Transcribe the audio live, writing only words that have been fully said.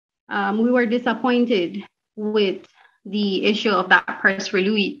We were disappointed with the issue of that press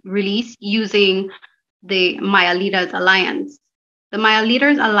release using the Maya Leaders Alliance. The Maya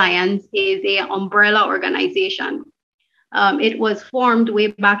Leaders Alliance is an umbrella organization. It was formed way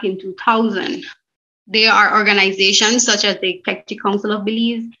back in 2000. There are organizations such as the Kekchi Council of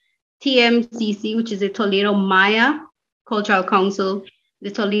Belize, TMCC, which is the Toledo Maya Cultural Council,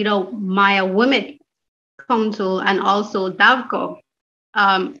 the Toledo Maya Women Council, and also DAVCO,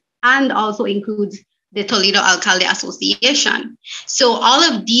 and also includes the Toledo Alcalde Association. So all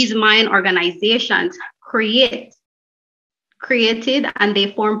of these Mayan organizations created and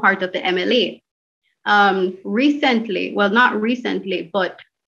they form part of the MLA. Recently, well, not recently, but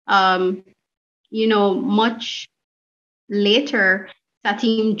much later,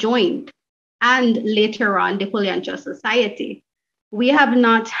 SATIIM joined, and later on, the Polyandrous Society. We have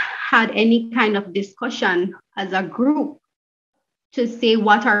not had any kind of discussion as a group to say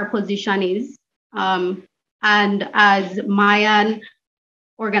what our position is. And as Mayan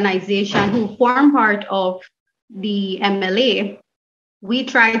organization who form part of the MLA, we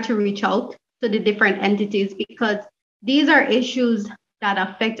try to reach out to the different entities because these are issues that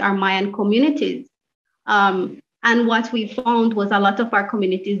affect our Mayan communities. And what we found was a lot of our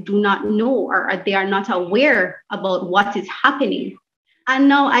communities do not know or they are not aware about what is happening. And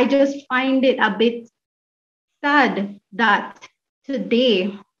now I just find it a bit sad that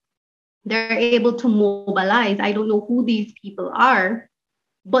today they're able to mobilize. I don't know who these people are,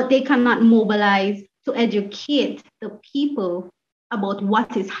 but they cannot mobilize to educate the people about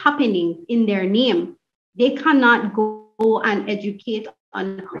what is happening in their name. They cannot go and educate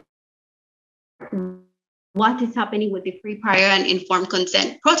on what is happening with the free, prior, and informed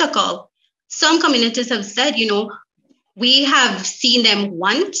consent protocol. Some communities have said, we have seen them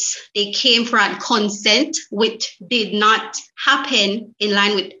once. They came for a consent, which did not happen in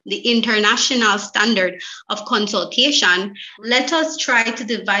line with the international standard of consultation. Let us try to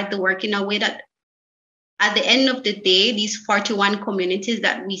divide the work in a way that at the end of the day, these 41 communities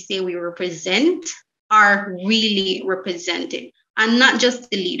that we say we represent are really represented, and not just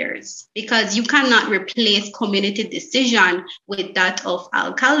the leaders, because you cannot replace community decision with that of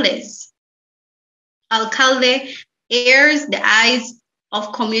alcaldes. Alcalde airs the eyes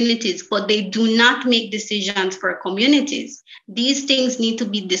of communities, but they do not make decisions for communities. These things need to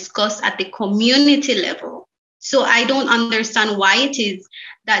be discussed at the community level. So I don't understand why it is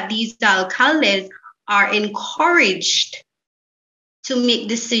that these alcaldes are encouraged to make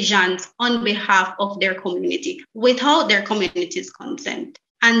decisions on behalf of their community without their community's consent.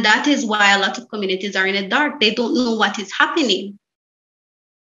 And that is why a lot of communities are in the dark. They don't know what is happening.